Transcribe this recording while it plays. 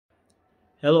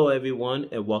Hello, everyone,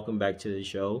 and welcome back to the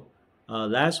show.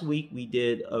 Last week we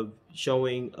did a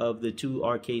showing of the two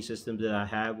arcade systems that I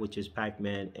have, which is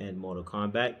Pac-Man and Mortal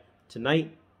Kombat.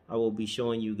 Tonight, I will be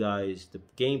showing you guys the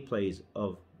gameplays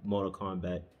of Mortal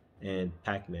Kombat and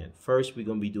Pac-Man. First, we're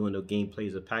going to be doing the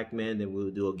gameplays of Pac-Man, then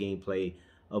we'll do a gameplay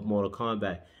of Mortal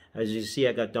Kombat. As you see,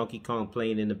 I got Donkey Kong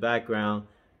playing in the background,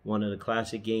 one of the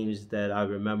classic games that I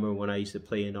remember when I used to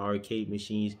play in the arcade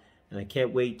machines. And I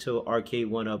can't wait till Arcade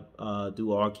One Up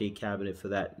do an arcade cabinet for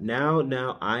that.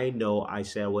 Now I know I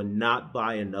said I would not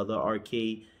buy another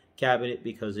arcade cabinet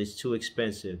because it's too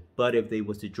expensive. But if they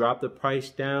was to drop the price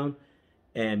down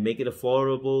and make it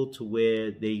affordable to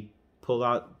where they pull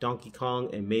out Donkey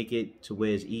Kong and make it to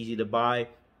where it's easy to buy,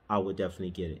 I would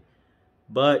definitely get it.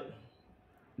 But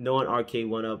knowing Arcade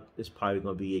One Up is probably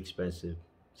going to be expensive.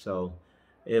 So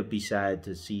it'd be sad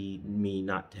to see me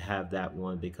not to have that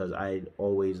one because I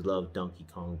always loved Donkey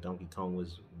Kong. Donkey Kong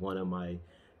was one of my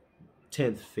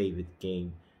 10th favorite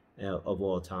game of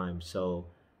all time. So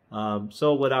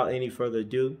without any further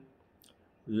ado,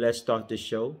 let's start the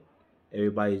show.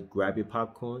 Everybody grab your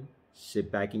popcorn,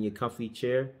 sit back in your comfy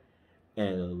chair,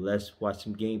 and let's watch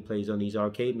some gameplays on these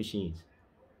arcade machines.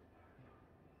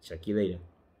 Check you later.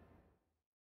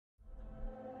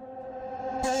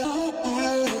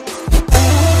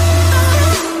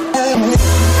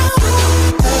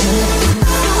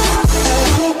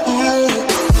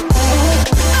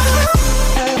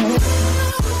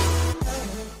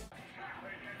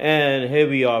 And here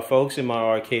we are, folks, in my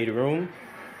arcade room.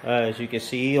 As you can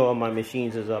see, all my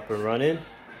machines is up and running.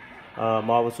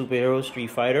 Marvel Superhero, Street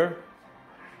Fighter,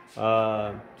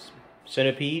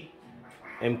 Centipede,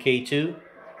 MK2,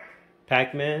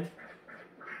 Pac-Man,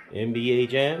 NBA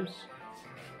Jams,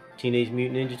 Teenage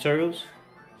Mutant Ninja Turtles,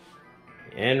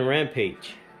 and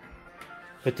Rampage.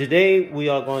 But today we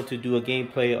are going to do a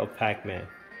gameplay of Pac-Man.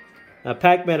 Now,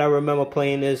 Pac-Man, I remember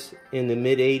playing this in the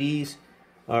mid 80s,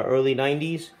 early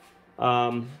 90s.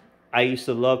 I used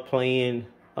to love playing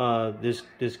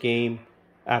this game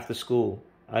after school.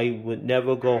 I would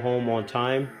never go home on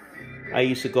time. I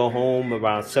used to go home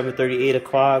around 7:30, 8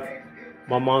 o'clock.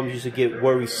 My mom used to get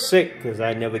worried sick because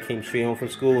I never came straight home from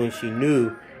school, and she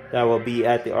knew that I would be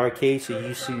at the arcade.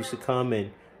 So she used to come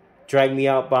and drag me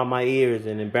out by my ears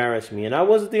and embarrass me. And I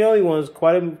wasn't the only ones.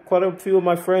 Quite a few of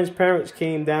my friends' parents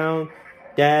came down,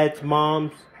 dads,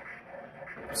 moms,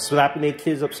 slapping their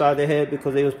kids upside their head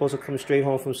because they were supposed to come straight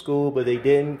home from school, but they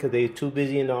didn't because they were too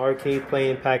busy in the arcade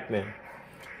playing Pac-Man.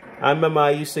 I remember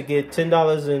I used to get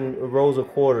 $10 in rolls of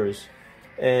quarters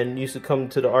and used to come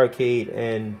to the arcade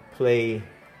and play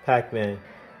Pac-Man.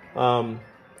 Now,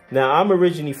 I'm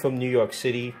originally from New York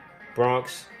City,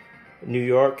 Bronx, New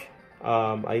York.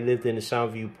 I lived in the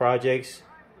Soundview Projects,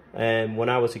 and when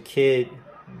I was a kid,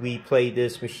 we played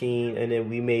this machine, and then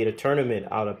we made a tournament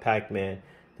out of Pac-Man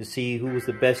to see who was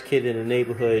the best kid in the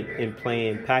neighborhood in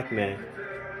playing Pac-Man.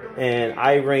 And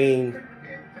I reigned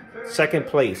second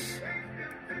place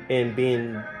in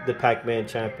being the Pac-Man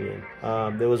champion.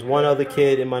 There was one other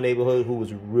kid in my neighborhood who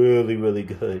was really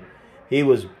good. He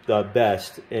was the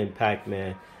best in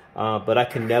Pac-Man, but I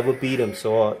could never beat him.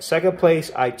 So second place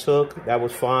I took, that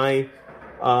was fine.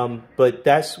 But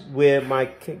that's where my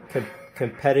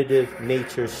competitive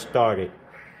nature started.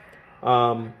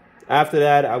 After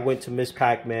that, I went to Miss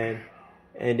Pac-Man,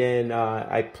 and then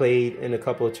I played in a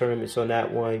couple of tournaments on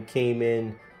that one, came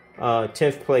in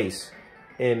 10th place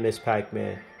in Miss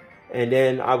Pac-Man. And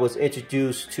then I was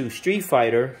introduced to Street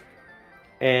Fighter,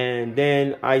 and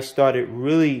then I started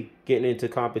really getting into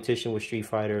competition with Street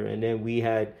Fighter. And then we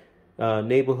had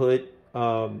neighborhood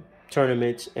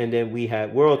tournaments, and then we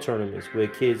had world tournaments where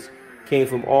kids came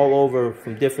from all over,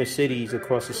 from different cities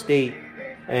across the state,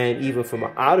 and even from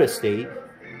out of state,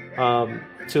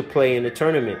 to play in the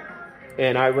tournament.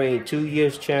 And I reigned 2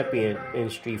 years champion in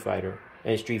Street Fighter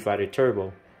and Street Fighter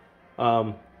Turbo.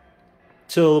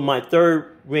 Till my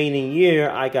third reigning year,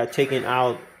 I got taken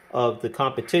out of the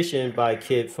competition by a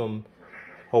kid from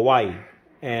Hawaii.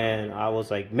 And I was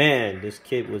like, man, this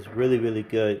kid was really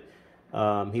good.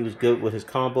 He was good with his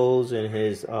combos and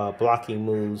his blocking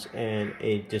moves, and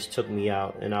it just took me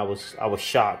out. And I was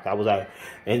shocked. I was like,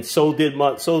 and so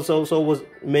was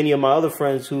many of my other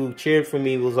friends who cheered for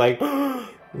me. Was like,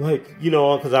 like, you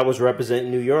know, because I was representing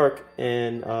New York,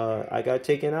 and I got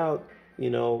taken out, you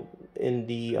know, in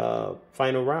the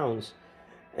final rounds.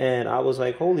 And I was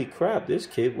like, holy crap, this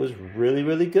kid was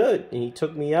really good. And he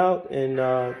took me out, and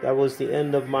that was the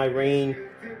end of my reign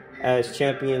as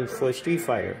champion for Street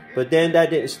Fighter. But then that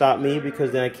didn't stop me,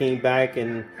 because then I came back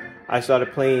and I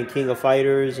started playing King of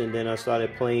Fighters, and then I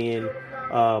started playing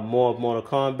more of Mortal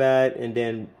Kombat, and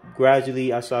then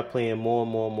gradually I started playing more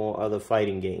and more other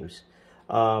fighting games.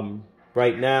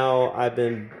 Right now I've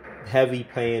been heavy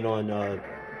playing on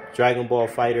Dragon Ball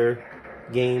Fighter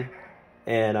game,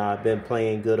 and I've been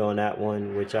playing good on that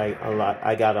one, which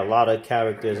I got a lot of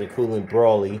characters, including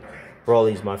Brawly.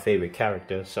 Brawly's my favorite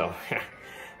character, so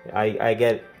I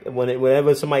get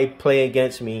whenever somebody play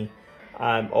against me,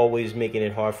 I'm always making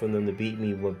it hard for them to beat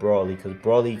me with Brawly, because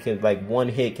Brawly can, like, one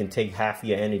hit can take half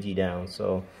your energy down.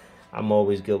 So I'm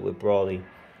always good with Brawly.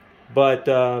 But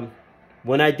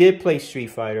when I did play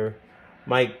Street Fighter,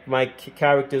 my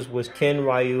characters was Ken,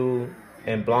 Ryu,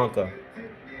 and Blanca.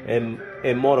 And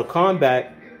in Mortal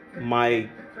Kombat, my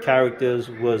characters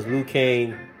was Liu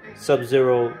Kang,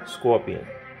 Sub-Zero, Scorpion.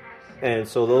 And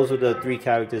so those are the 3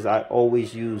 characters I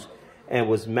always use and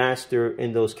was master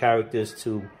in those characters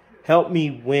to help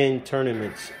me win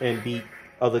tournaments and beat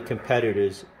other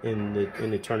competitors in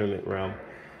the tournament realm.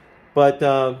 But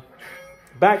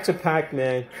back to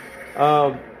Pac-Man.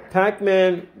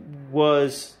 Pac-Man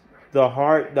was the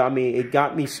heart. I mean, it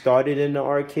got me started in the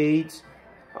arcades.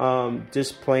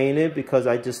 Just playing it because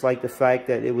I just like the fact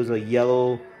that it was a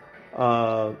yellow,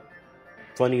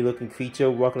 funny looking creature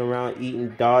walking around eating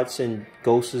dots, and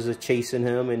ghosts are chasing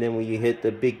him. And then when you hit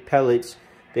the big pellets,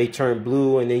 they turn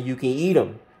blue, and then you can eat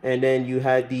them. And then you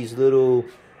had these little,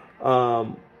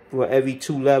 for every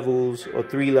 2 levels or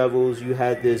 3 levels, you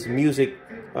had this music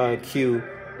cue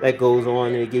that goes on,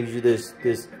 and it gives you this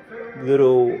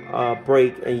little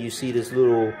break, and you see this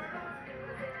little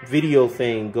video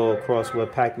thing go across where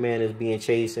Pac-Man is being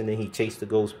chased, and then he chased the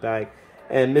ghost back.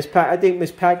 And I think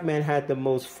Miss Pac-Man had the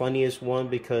most funniest one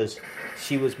because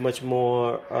she was much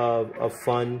more of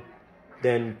fun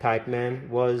than Pac-Man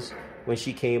was when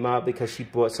she came out, because she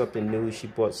brought something new. She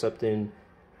brought something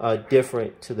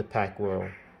different to the Pac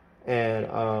world.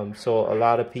 And so a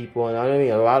lot of people, and I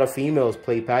mean a lot of females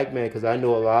play Pac-Man, because I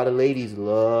know a lot of ladies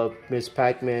love Miss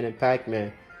Pac-Man and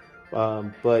Pac-Man.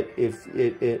 But if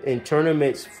in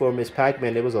tournaments for Miss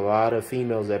Pac-Man, there was a lot of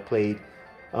females that played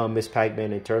Miss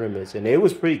Pac-Man in tournaments, and it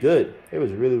was pretty good. It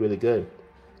was really, really good.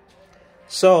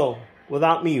 So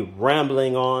without me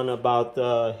rambling on about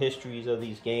the histories of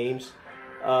these games,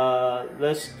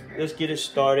 let's get it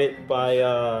started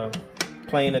by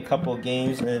playing a couple of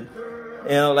games. And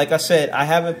you know, like I said, I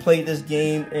haven't played this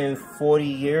game in 40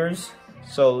 years,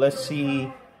 so let's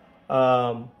see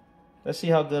how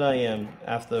good I am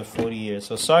after 40 years.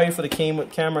 So sorry for the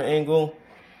camera angle.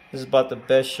 This is about the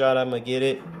best shot I'm gonna get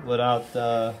it without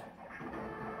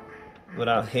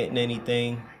hitting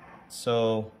anything.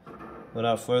 So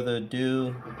without further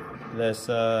ado, let's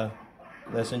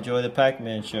enjoy the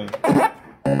Pac-Man show.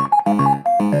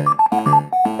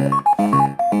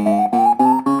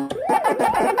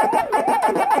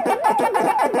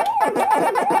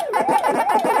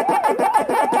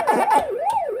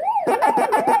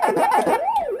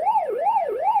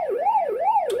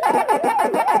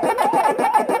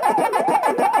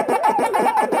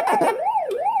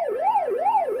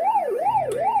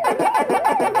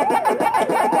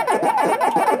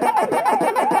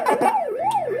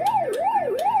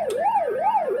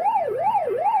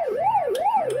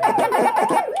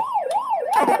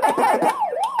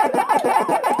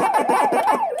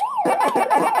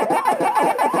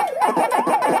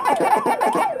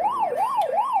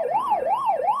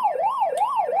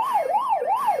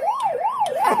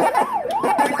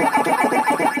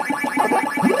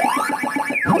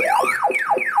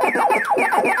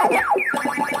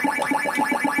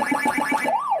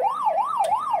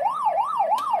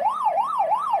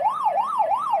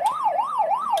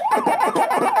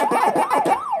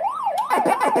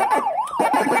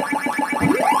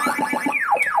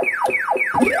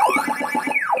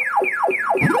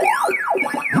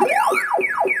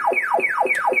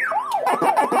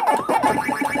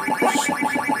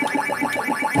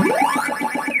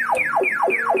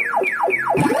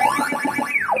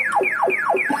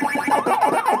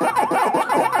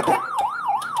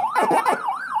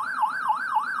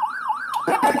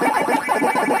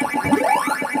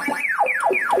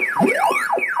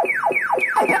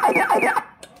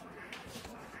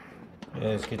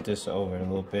 Let's get this over a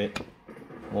little bit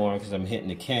more because I'm hitting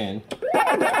the can.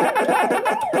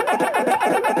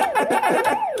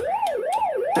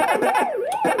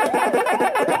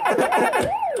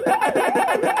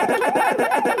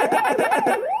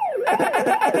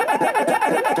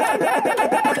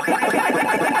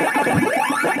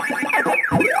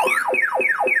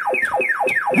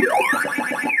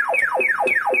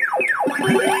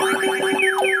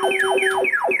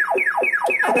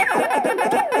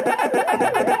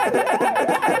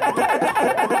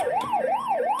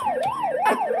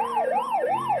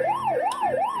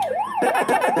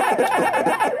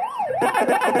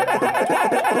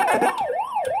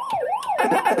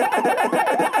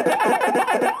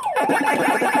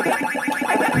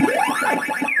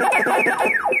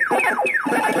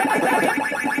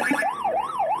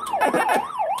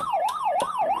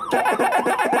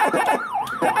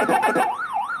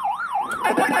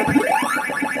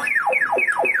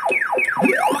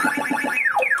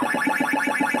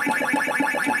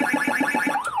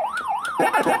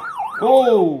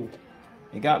 Oh,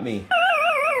 it got me.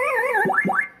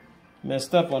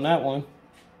 Messed up on that one.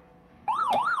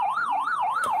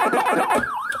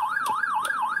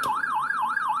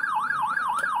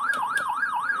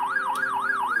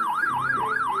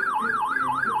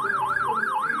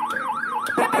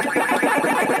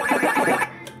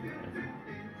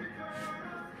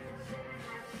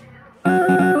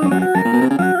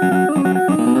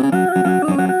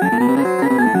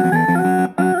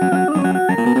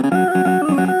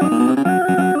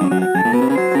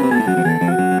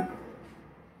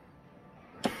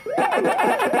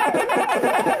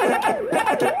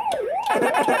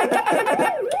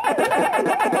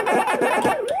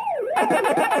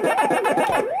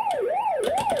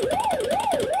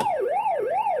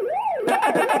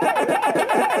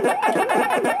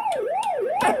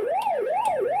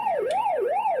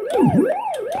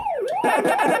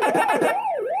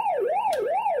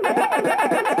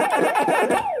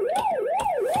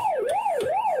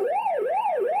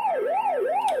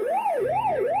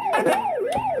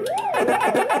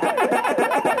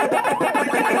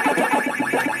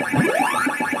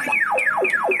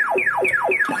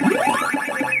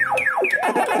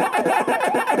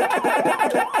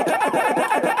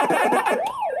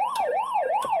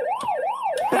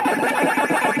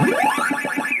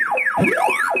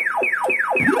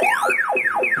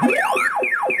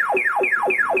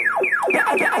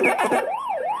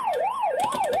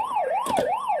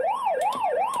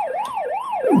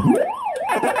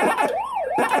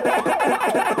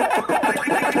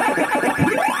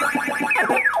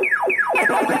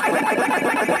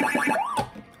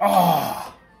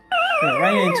 Oh,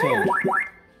 right into him.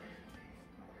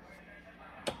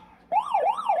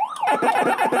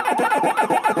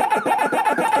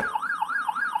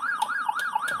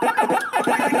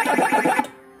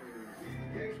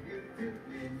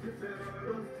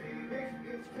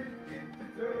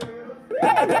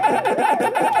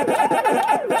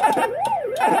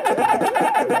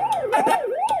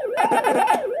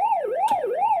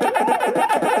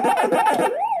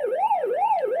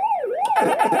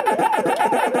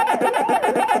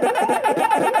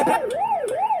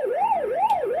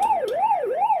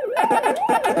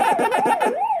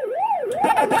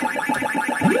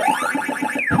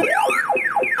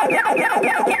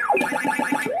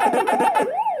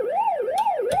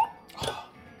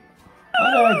 How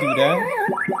do I do that?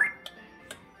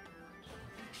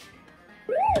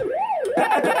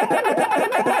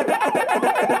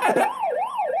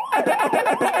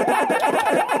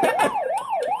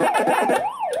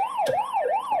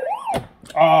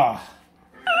 Ah.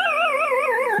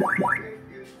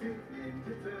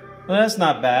 Well, that's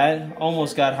not bad.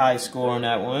 Almost got high score on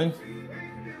that one.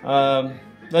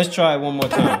 Let's try it one more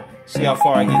time. See how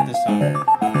far I get this time.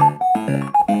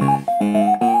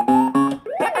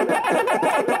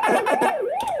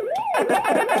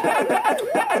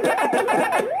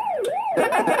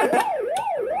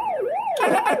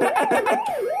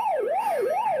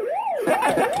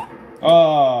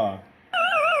 Oh.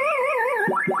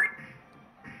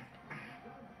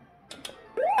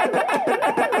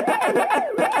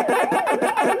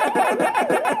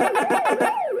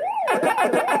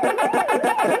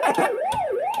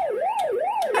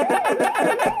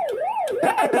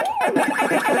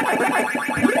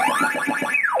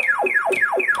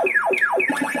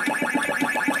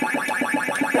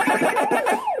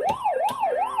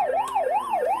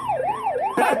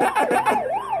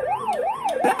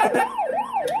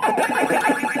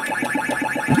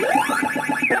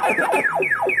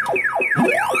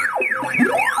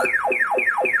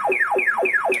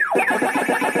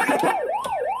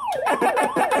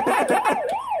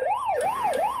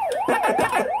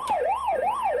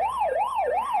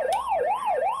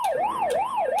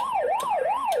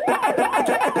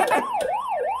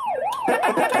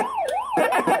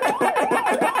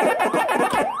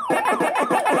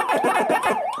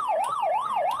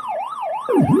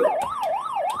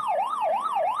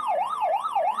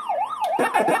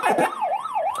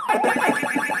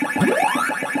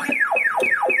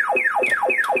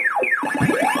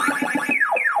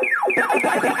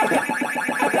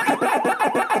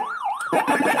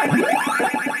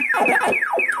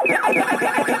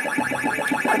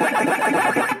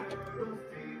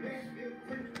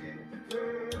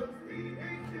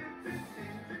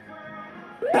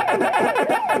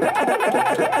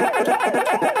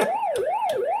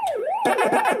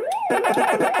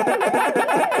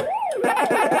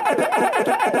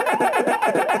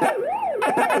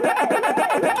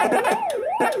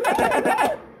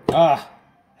 Ah,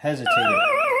 hesitated.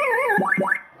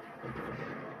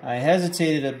 I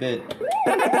hesitated a bit.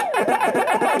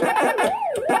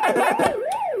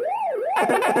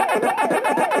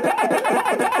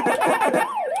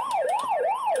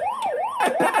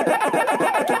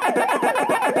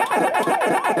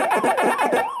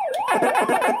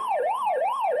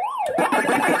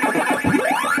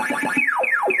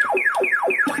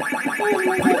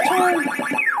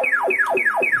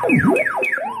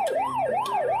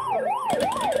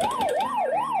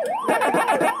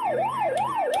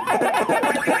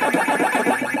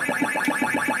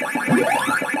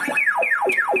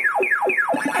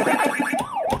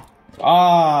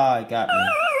 Ah, it got me.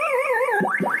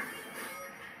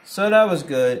 So that was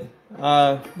good.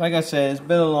 Like I said, it's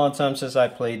been a long time since I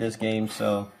played this game,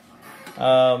 so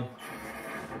I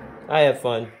had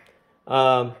fun.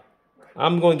 I'm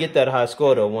going to get that high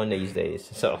score though one of these days.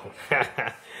 So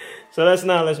so let's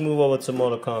move over to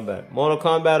Mortal Kombat. Mortal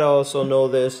Kombat, I also know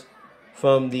this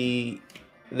from the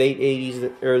late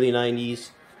 80s, early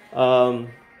 90s. I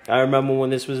remember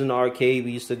when this was in the arcade,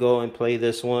 we used to go and play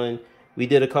this one. We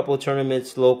did a couple of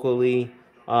tournaments locally.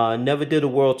 Never did a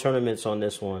world tournaments on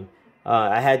this one.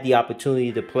 I had the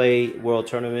opportunity to play world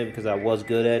tournament because I was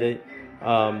good at it.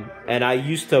 And I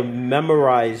used to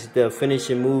memorize the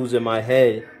finishing moves in my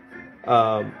head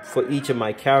for each of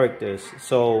my characters.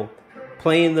 So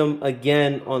playing them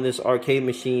again on this arcade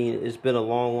machine, it's been a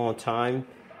long time.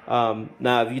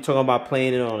 Now, if you're talking about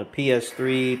playing it on a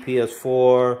PS3,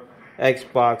 PS4,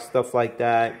 Xbox, stuff like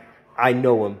that, I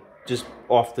know them. Just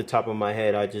off the top of my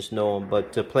head, I just know them.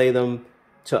 But to play them,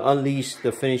 to unleash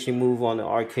the finishing move on the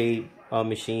arcade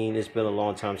machine, it's been a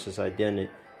long time since I did it.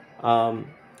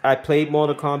 I played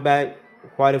Mortal Kombat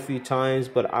quite a few times,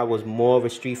 but I was more of a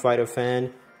Street Fighter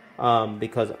fan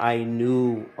because I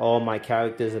knew all my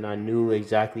characters and I knew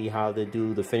exactly how to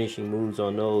do the finishing moves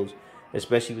on those,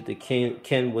 especially with the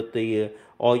Ken with the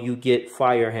all you get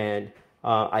fire hand.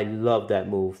 I love that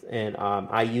move, and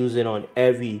I use it on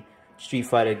every Street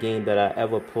Fighter game that I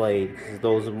ever played.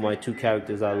 Those are my two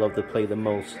characters I love to play the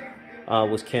most,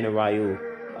 was Ken and Ryu.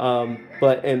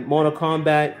 But in Mortal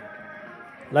Kombat,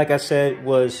 like I said,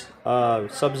 was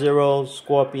Sub-Zero,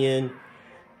 Scorpion,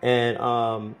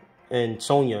 and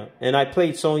Sonya. And I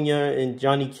played Sonya and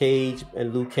Johnny Cage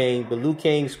and Liu Kang, but Liu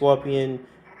Kang, Scorpion,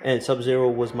 and Sub-Zero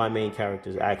was my main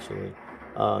characters actually,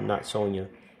 not Sonya.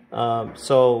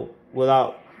 So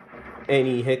without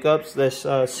any hiccups, let's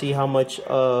see how much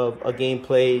of a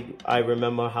gameplay I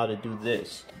remember how to do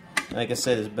this. Like I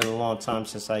said, it's been a long time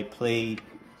since I played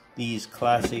these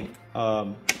classic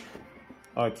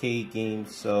arcade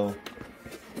games, so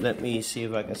let me see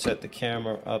if I can set the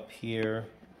camera up here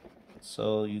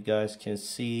so you guys can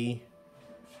see.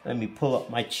 Let me pull up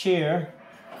my chair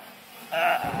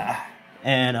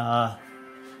and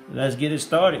let's get it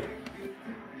started.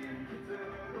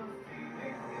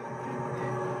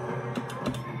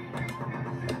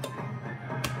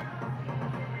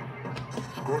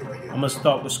 I'm gonna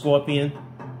start with Scorpion.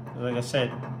 Like I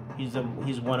said, he's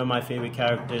one of my favorite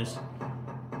characters.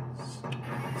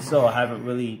 So I haven't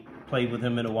really played with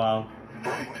him in a while.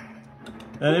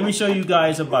 Now let me show you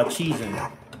guys about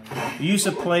cheesing. We used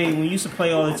to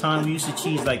play all the time. We used to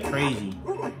cheese like crazy,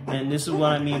 and this is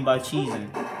what I mean by cheesing.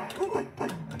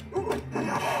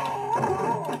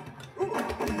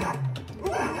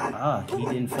 Ah, he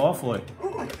didn't fall for it.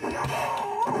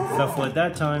 He fell for it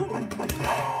that time.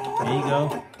 There you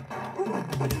go.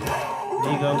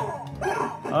 There you go.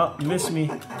 Oh, you missed me.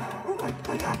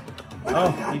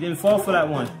 Oh, he didn't fall for that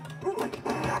one.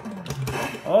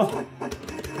 Oh.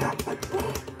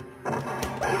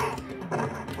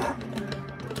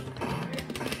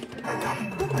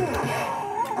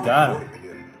 Got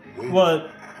him. Well,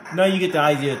 now you get the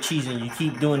idea of cheesing. You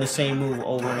keep doing the same move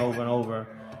over and over and over,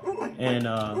 and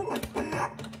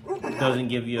doesn't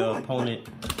give your opponent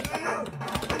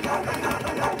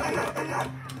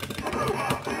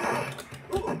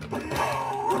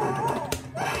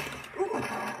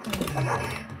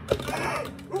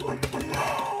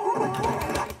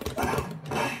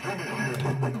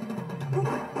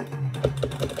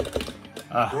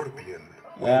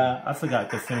yeah, I forgot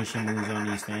the finishing moves on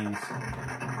these things.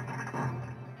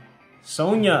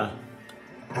 Sonya.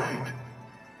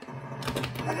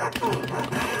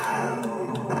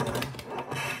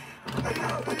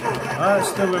 I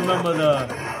still remember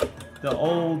the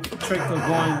old trick of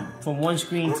going from one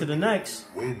screen to the next.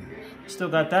 Still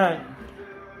got that.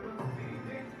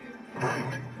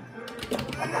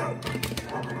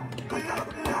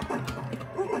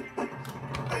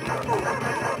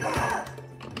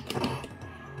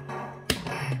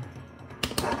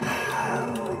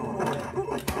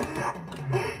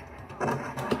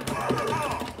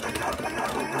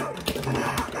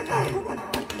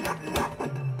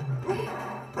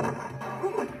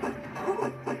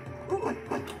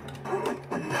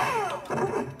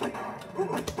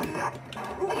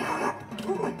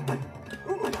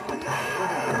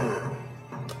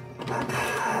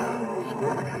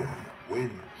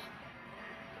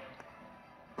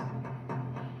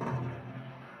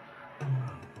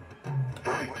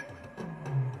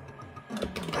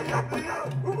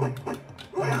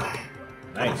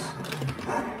 Nice.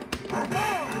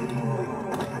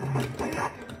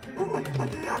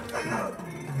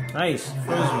 Nice.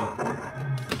 Froze me.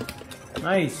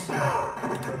 Nice.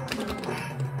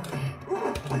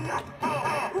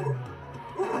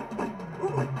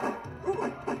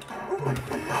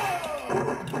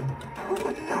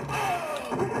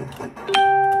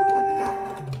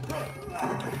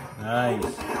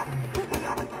 Nice.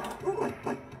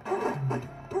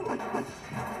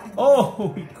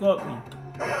 Oh, he caught me.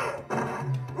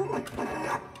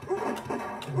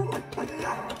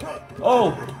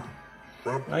 Oh,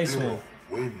 nice one.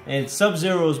 And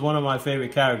Sub-Zero is one of my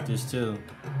favorite characters too.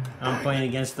 I'm playing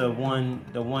against the one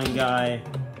guy.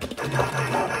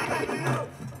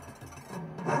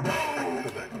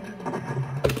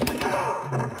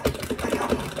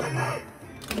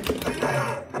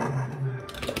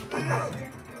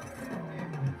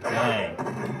 Dang.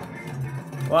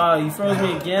 Wow, he froze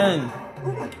me again.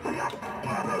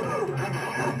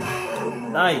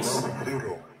 Nice.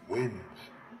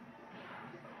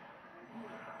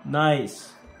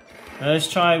 Nice. Now let's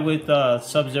try with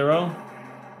Sub-Zero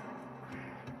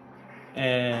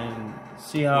and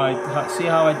see how I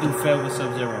do fare with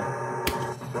Sub-Zero.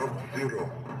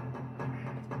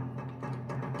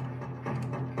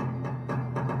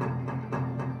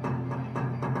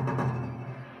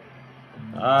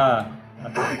 I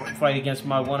fight against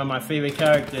one of my favorite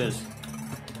characters.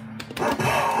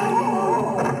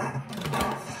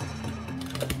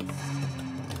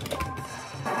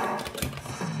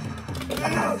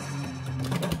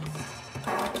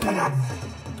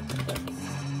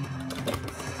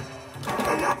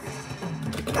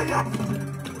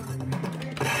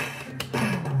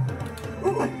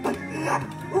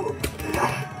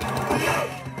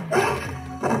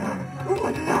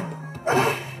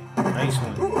 Nice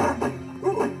one.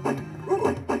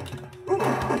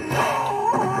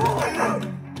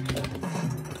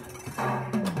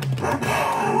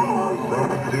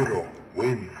 Sub-Zero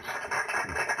wins.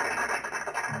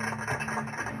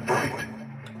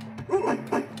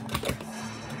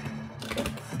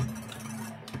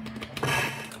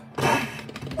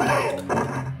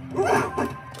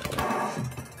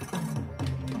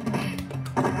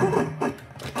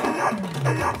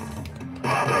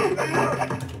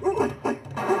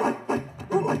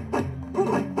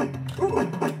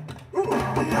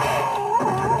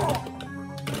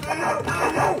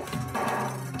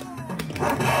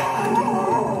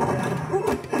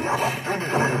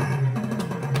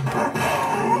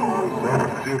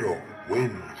 Sub-Zero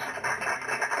wins.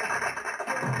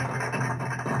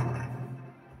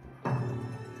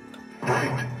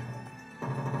 Fight.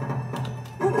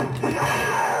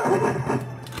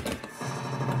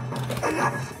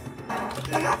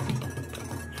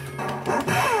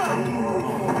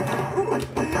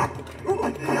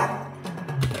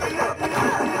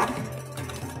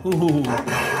 Ooh,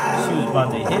 she was about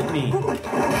to hit me.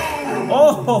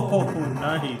 Oh,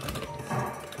 nice.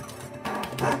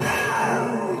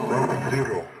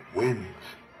 Sub-Zero wins.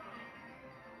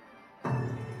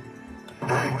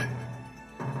 Fight.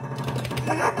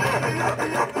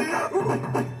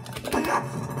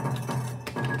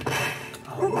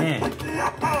 Oh man.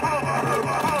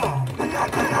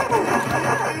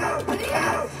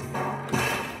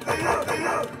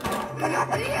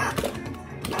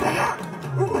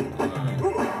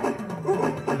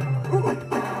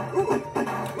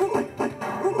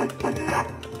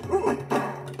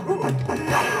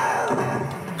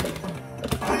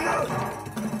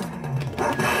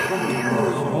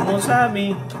 Almost had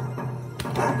me.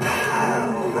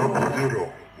 Sub-Zero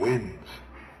wins.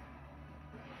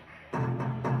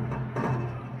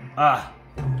 Ah.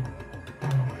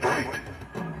 Fight.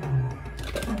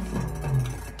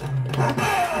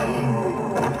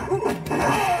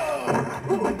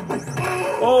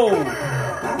 Oh.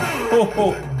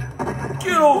 Oh.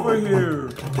 Get over here.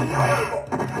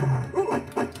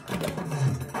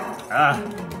 Ah.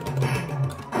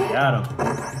 Got him.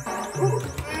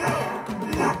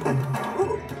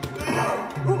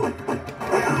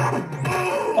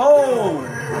 Oh!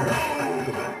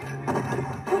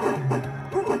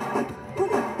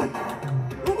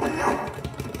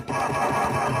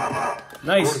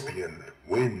 Nice. Scorpion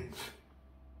wins.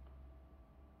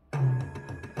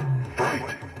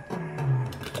 Fight.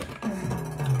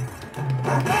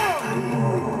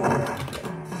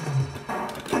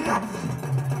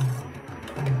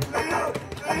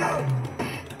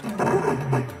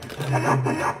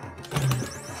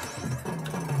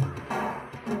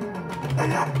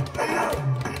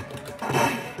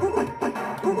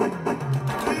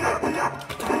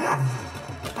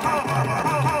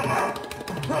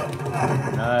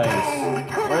 Nice.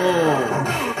 Oh.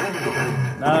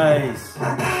 Nice.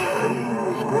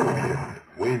 Scorpion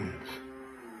wins.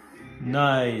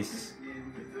 Nice.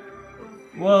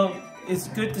 Well, it's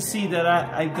good to see that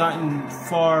I've gotten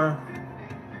far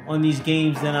on these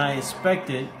games than I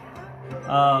expected.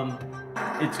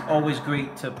 It's always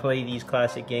great to play these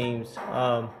classic games.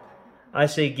 I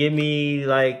say give me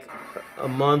like a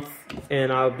month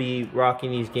and I'll be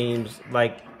rocking these games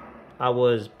like I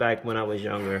was back when I was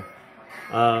younger.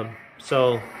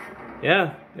 So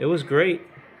yeah, it was great.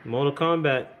 Mortal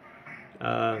Kombat.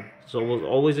 So it was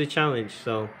always a challenge.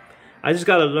 So I just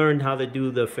got to learn how to do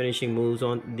the finishing moves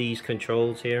on these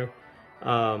controls here.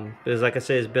 Because like I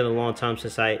said, it's been a long time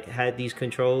since I had these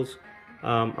controls.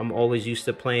 I'm always used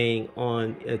to playing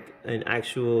on an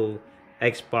actual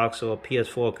Xbox or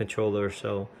PS4 controller.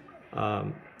 So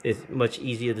it's much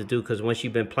easier to do because once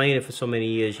you've been playing it for so many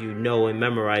years, you know and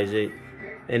memorize it.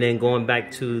 And then going back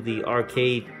to the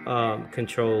arcade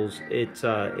controls, it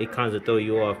kind of throw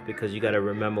you off because you got to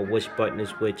remember which button is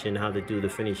which and how to do the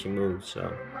finishing moves.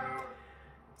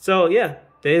 So yeah,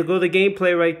 there you go, the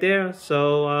gameplay right there.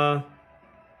 So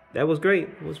that was great.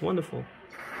 It was wonderful.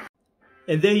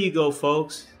 And there you go,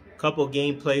 folks. A couple of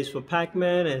gameplays for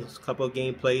Pac-Man and a couple of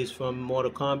gameplays from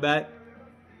Mortal Kombat.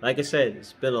 Like I said,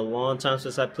 it's been a long time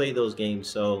since I played those games,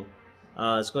 so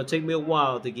it's going to take me a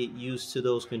while to get used to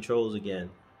those controls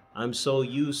again. I'm so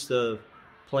used to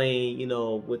playing, you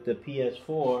know, with the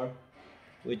PS4,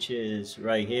 which is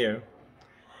right here,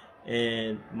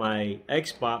 and my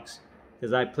Xbox,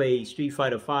 because I play Street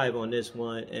Fighter V on this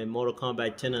one, and Mortal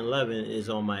Kombat 10 and 11 is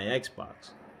on my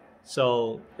Xbox.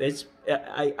 So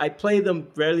I play them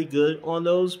fairly good on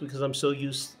those because I'm so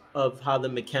used of how the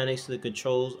mechanics of the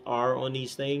controls are on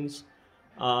these things.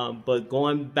 But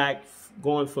going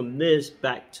from this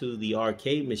back to the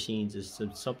arcade machines is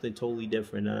something totally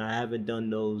different, and I haven't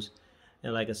done those,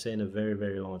 and like I said, in a very,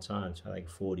 very long time, so like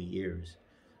 40 years.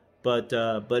 But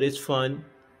it's fun.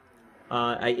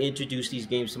 I introduce these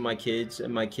games to my kids,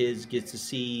 and my kids get to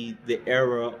see the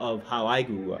era of how I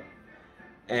grew up,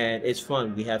 and it's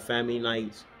fun. We have family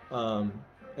nights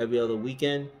every other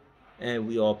weekend, and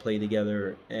we all play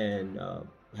together and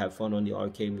have fun on the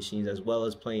arcade machines, as well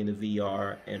as playing the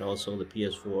VR and also the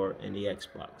PS4 and the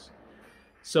Xbox.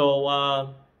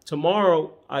 So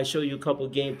tomorrow I show you a couple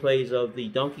of gameplays of the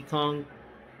Donkey Kong,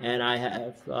 and I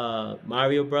have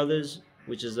Mario Brothers,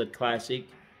 which is a classic,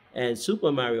 and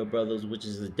Super Mario Brothers, which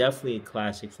is definitely a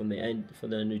classic from the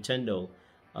Nintendo,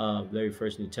 very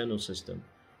first Nintendo system.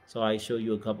 So I show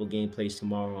you a couple of gameplays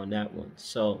tomorrow on that one.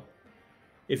 So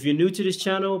if you're new to this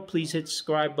channel, please hit the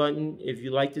subscribe button. If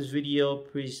you like this video,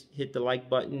 please hit the like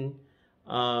button.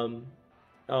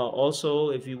 Also,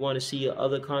 if you want to see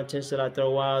other contents that I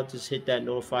throw out, just hit that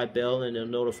notify bell and it'll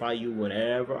notify you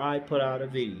whenever I put out a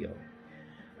video.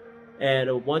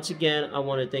 And once again, I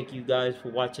want to thank you guys for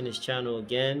watching this channel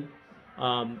again.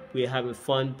 We're having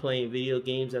fun playing video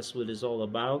games. That's what it's all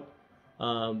about.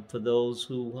 For those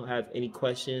who have any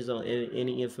questions or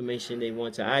any information they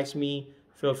want to ask me,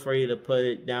 feel free to put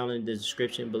it down in the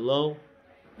description below,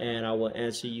 and I will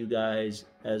answer you guys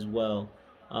as well.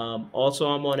 Also,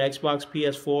 I'm on Xbox,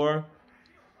 PS4.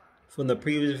 From the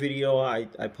previous video, I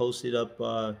posted up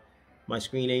my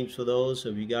screen names for those. So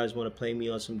if you guys want to play me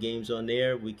on some games on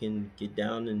there, we can get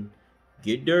down and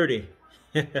get dirty.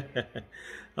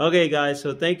 Okay, guys.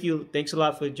 So thank you. Thanks a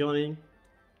lot for joining.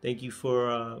 Thank you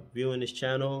for viewing this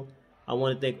channel. I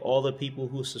want to thank all the people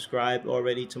who subscribed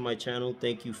already to my channel.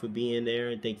 Thank you for being there,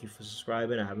 and thank you for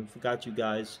subscribing. I haven't forgot you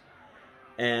guys.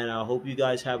 And I hope you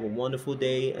guys have a wonderful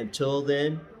day. Until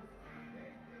then,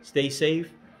 stay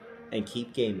safe and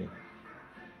keep gaming.